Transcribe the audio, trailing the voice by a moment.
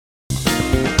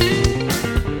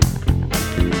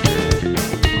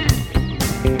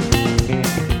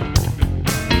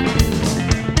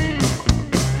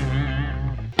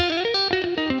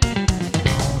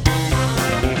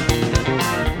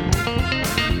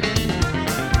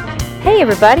Hey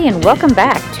everybody, and welcome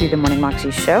back to the Morning Moxie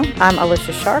Show. I'm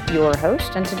Alicia Sharp, your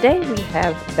host, and today we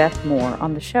have Beth Moore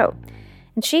on the show.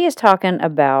 And she is talking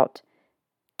about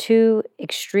two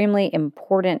extremely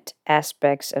important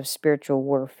aspects of spiritual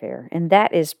warfare, and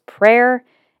that is prayer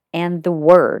and the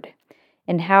Word,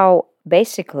 and how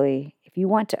basically, if you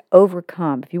want to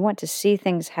overcome, if you want to see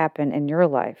things happen in your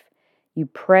life, you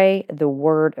pray the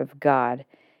Word of God,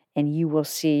 and you will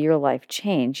see your life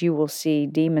change. You will see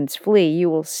demons flee. You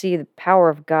will see the power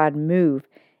of God move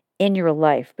in your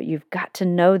life. But you've got to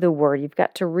know the Word. You've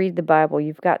got to read the Bible.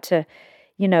 You've got to,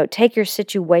 take your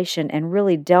situation and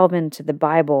really delve into the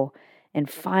Bible and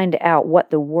find out what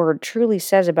the Word truly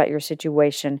says about your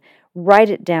situation. Write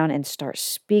it down and start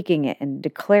speaking it and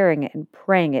declaring it and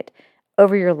praying it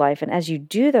over your life. And as you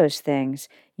do those things,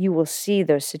 you will see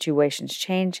those situations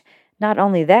change. Not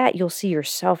only that, you'll see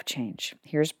yourself change.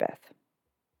 Here's Beth.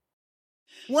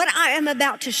 What I am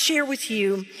about to share with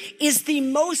you is the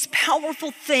most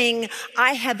powerful thing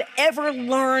I have ever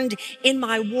learned in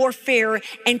my warfare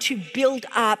and to build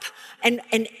up and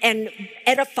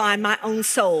edify my own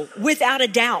soul, without a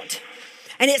doubt.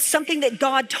 And it's something that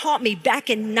God taught me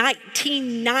back in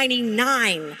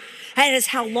 1999. That is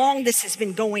how long this has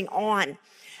been going on.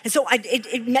 And so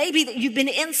it may be that you've been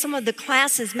in some of the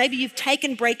classes. Maybe you've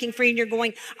taken Breaking Free and you're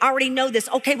going, I already know this.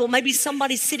 Okay, well, maybe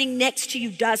somebody sitting next to you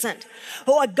doesn't.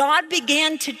 But what God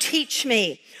began to teach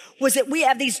me was that we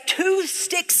have these two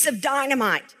sticks of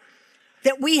dynamite,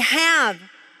 that we have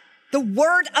the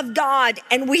Word of God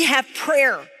and we have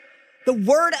prayer. The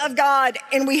Word of God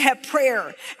and we have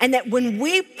prayer. And that when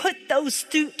we put those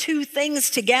two things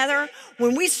together,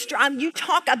 when you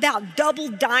talk about double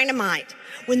dynamite,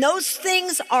 when those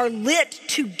things are lit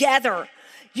together,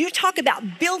 you talk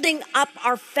about building up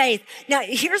our faith. Now,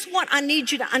 here's what I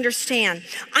need you to understand.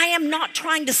 I am not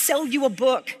trying to sell you a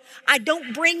book. I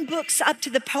don't bring books up to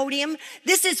the podium.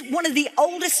 This is one of the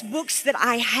oldest books that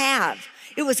I have.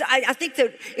 I think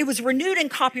that it was renewed in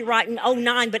copyright in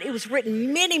 2009, but it was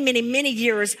written many, many, many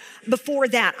years before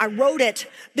that. I wrote it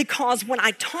because when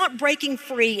I taught Breaking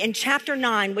Free in chapter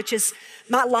 9, which is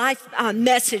my life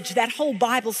message, that whole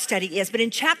Bible study is. But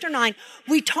in chapter 9,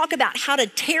 we talk about how to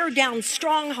tear down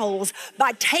strongholds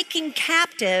by taking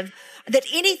captive that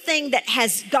anything that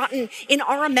has gotten in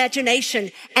our imagination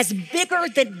as bigger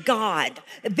than God,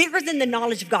 bigger than the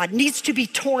knowledge of God, needs to be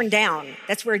torn down.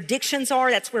 That's where addictions are.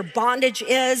 That's where bondage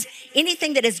is.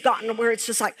 Anything that has gotten where it's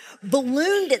just like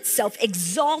ballooned itself,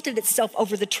 exalted itself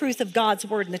over the truth of God's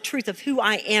word and the truth of who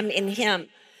I am in Him.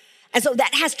 And so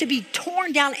that has to be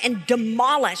torn down and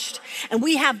demolished. And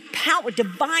we have power,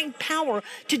 divine power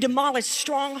to demolish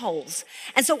strongholds.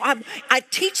 And so I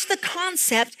teach the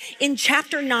concept in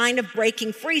chapter 9 of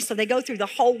Breaking Free. So they go through the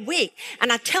whole week.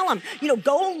 And I tell them,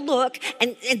 go look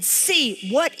and see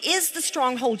what is the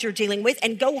stronghold you're dealing with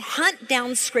and go hunt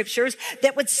down scriptures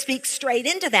that would speak straight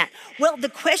into that. Well, the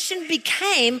question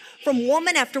became from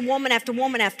woman after woman after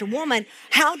woman after woman,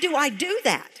 how do I do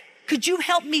that? Could you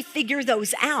help me figure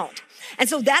those out? And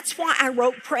so that's why I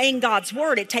wrote Praying God's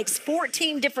Word. It takes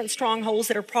 14 different strongholds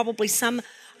that are probably some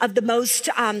of the most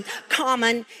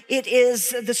common. It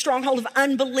is the stronghold of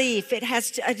unbelief. It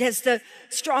has the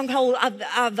stronghold of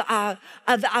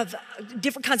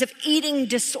different kinds of eating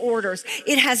disorders.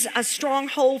 It has a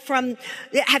stronghold from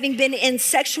having been in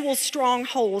sexual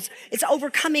strongholds. It's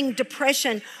overcoming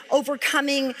depression,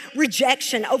 overcoming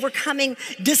rejection, overcoming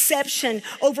deception,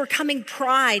 overcoming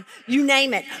pride, you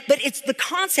name it. But it's the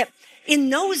concept.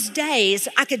 In those days,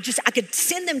 I could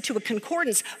send them to a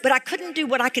concordance, but I couldn't do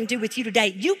what I can do with you today.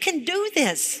 You can do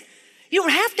this. You don't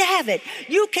have to have it.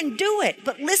 You can do it,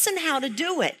 but listen how to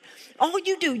do it. All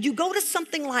you do, you go to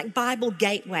something like Bible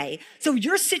Gateway. So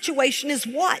your situation is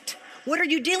what? What are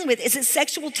you dealing with? Is it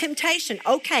sexual temptation?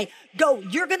 Okay, go.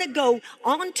 You're going to go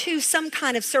onto some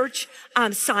kind of search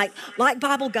site like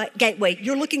Bible Gateway.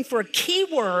 You're looking for a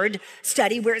keyword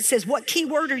study where it says, what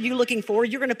keyword are you looking for?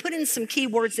 You're going to put in some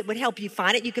keywords that would help you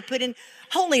find it. You could put in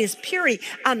holiness, purity,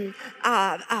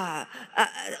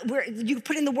 where you could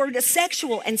put in the word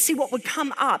sexual and see what would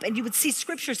come up. And you would see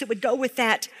scriptures that would go with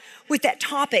that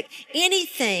topic.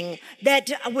 Anything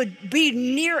that would be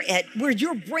near it where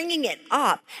you're bringing it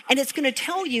up, and it's going to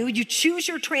tell you, you choose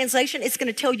your translation, it's going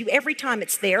to tell you every time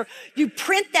it's there. You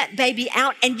print that baby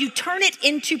out and you turn it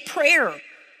into prayer.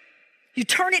 You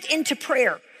turn it into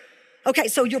prayer. Okay,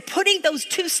 so you're putting those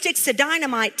two sticks of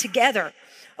dynamite together.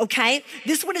 Okay?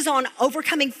 This one is on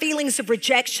overcoming feelings of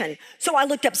rejection. So I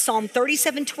looked up Psalm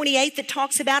 37:28 that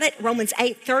talks about it, Romans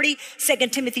 8:30,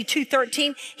 2 Timothy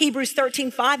 2:13, Hebrews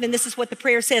 13:5, and this is what the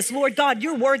prayer says. Lord God,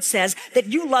 your word says that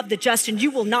you love the just and you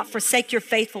will not forsake your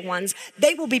faithful ones.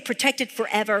 They will be protected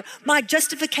forever. My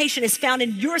justification is found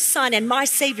in your Son and my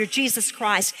Savior, Jesus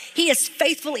Christ. He is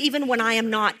faithful even when I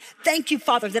am not. Thank you,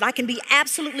 Father, that I can be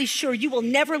absolutely sure you will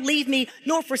never leave me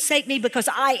nor forsake me because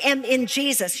I am in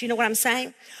Jesus. You know what I'm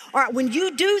saying? All right, when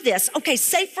you do this, okay,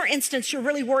 say for instance, you're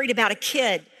really worried about a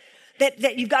kid,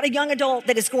 that you've got a young adult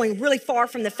that is going really far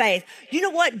from the faith. You know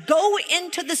what? Go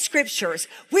into the scriptures.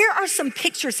 Where are some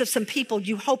pictures of some people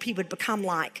you hope he would become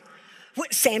like?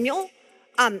 Samuel?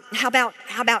 How about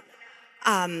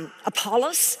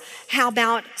Apollos? How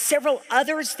about several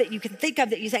others that you can think of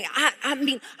that you think, I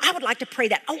mean, I would like to pray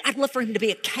that. Oh, I'd love for him to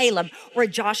be a Caleb or a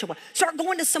Joshua. Start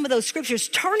going to some of those scriptures.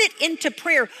 Turn it into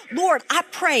prayer. Lord, I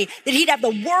pray that he'd have the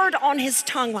word on his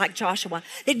tongue like Joshua,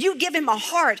 that you give him a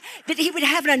heart, that he would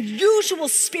have an unusual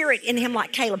spirit in him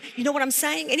like Caleb. You know what I'm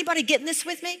saying? Anybody getting this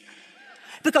with me?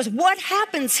 Because what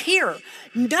happens here,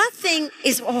 nothing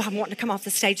is, oh, I'm wanting to come off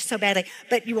the stage so badly,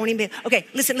 but you won't even be, okay,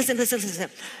 listen.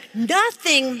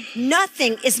 Nothing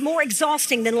is more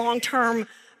exhausting than long-term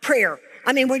prayer.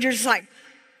 I mean, when you're just like,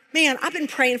 man, I've been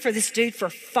praying for this dude for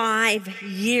 5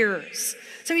 years.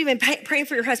 Some of you have been praying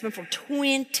for your husband for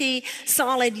 20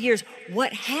 solid years.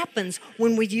 What happens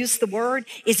when we use the word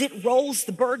is it rolls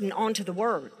the burden onto the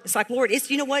word. It's like, Lord,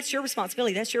 you know what? It's your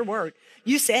responsibility. That's your word.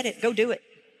 You said it. Go do it.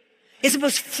 It's the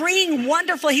most freeing,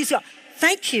 wonderful. He's going,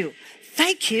 thank you.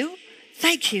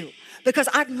 Because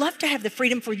I'd love to have the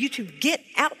freedom for you to get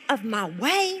out of my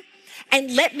way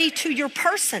and let me to your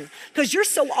person. Because you're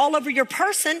so all over your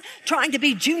person trying to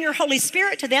be junior Holy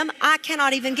Spirit to them, I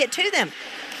cannot even get to them.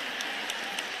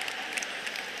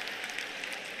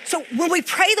 So when we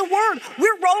pray the word,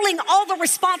 we're rolling all the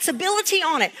responsibility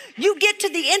on it. You get to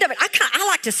the end of it. I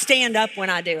like to stand up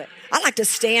when I do it. I like to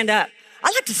stand up. I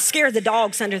like to scare the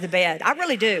dogs under the bed. I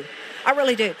really do.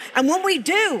 And when we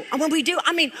do,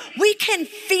 I mean, we can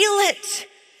feel it.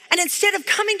 And instead of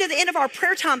coming to the end of our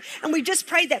prayer time, and we just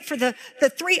prayed that for the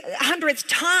 300th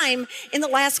time in the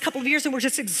last couple of years, and we're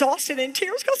just exhausted in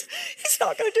tears because he's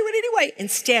not going to do it anyway.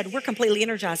 Instead, we're completely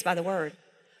energized by the word.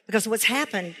 Because what's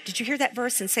happened, did you hear that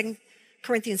verse in 2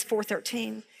 Corinthians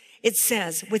 4:13? It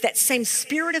says, with that same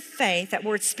spirit of faith, that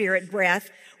word spirit,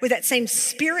 breath, with that same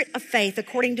spirit of faith,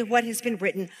 according to what has been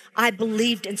written, I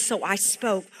believed and so I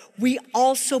spoke. We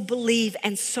also believe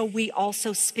and so we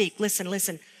also speak.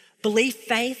 Listen. Belief,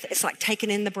 faith, it's like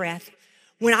taking in the breath.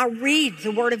 When I read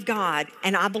the word of God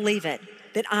and I believe it,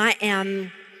 that I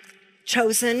am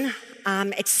chosen,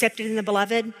 I'm accepted in the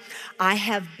beloved, I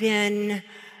have been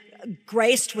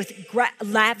graced with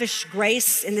lavish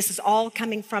grace, and this is all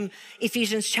coming from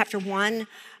Ephesians chapter 1,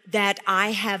 that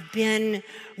I have been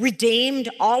redeemed,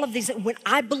 all of these. When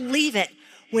I believe it,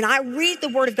 when I read the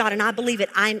word of God and I believe it,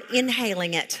 I'm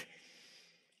inhaling it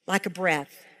like a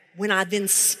breath. When I then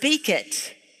speak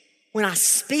it,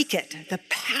 the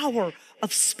power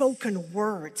of spoken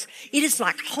words, it is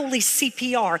like holy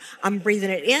CPR. I'm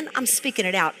breathing it in, I'm speaking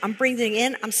it out. I'm breathing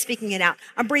in, I'm speaking it out.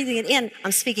 I'm breathing it in,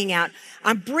 I'm speaking out.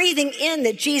 I'm breathing in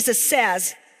that Jesus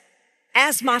says,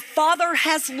 as my Father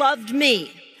has loved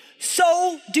me,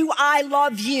 so do I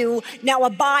love you. Now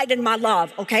abide in my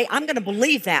love. Okay, I'm going to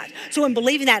believe that. So in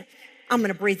believing that, I'm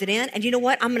going to breathe it in. And you know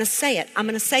what? I'm going to say it. I'm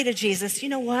going to say to Jesus, you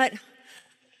know what?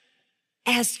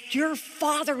 As your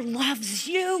Father loves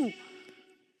you,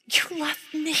 you love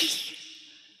me.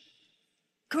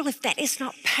 Girl, if that is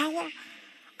not power,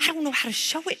 I don't know how to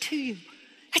show it to you.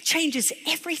 That changes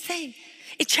everything.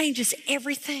 It changes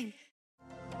everything.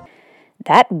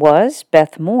 That was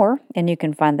Beth Moore, and you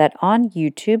can find that on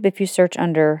YouTube if you search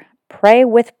under Pray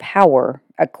with Power,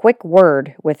 a quick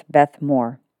word with Beth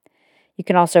Moore. You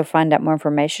can also find out more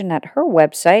information at her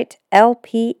website,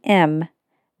 lpm.org,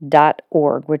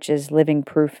 which is Living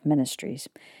Proof Ministries.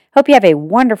 Hope you have a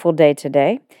wonderful day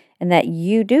today, and that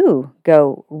you do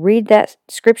go read that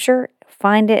scripture,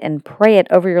 find it, and pray it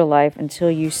over your life until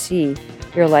you see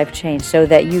your life change so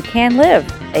that you can live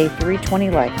a 320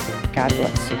 life. God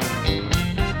bless you.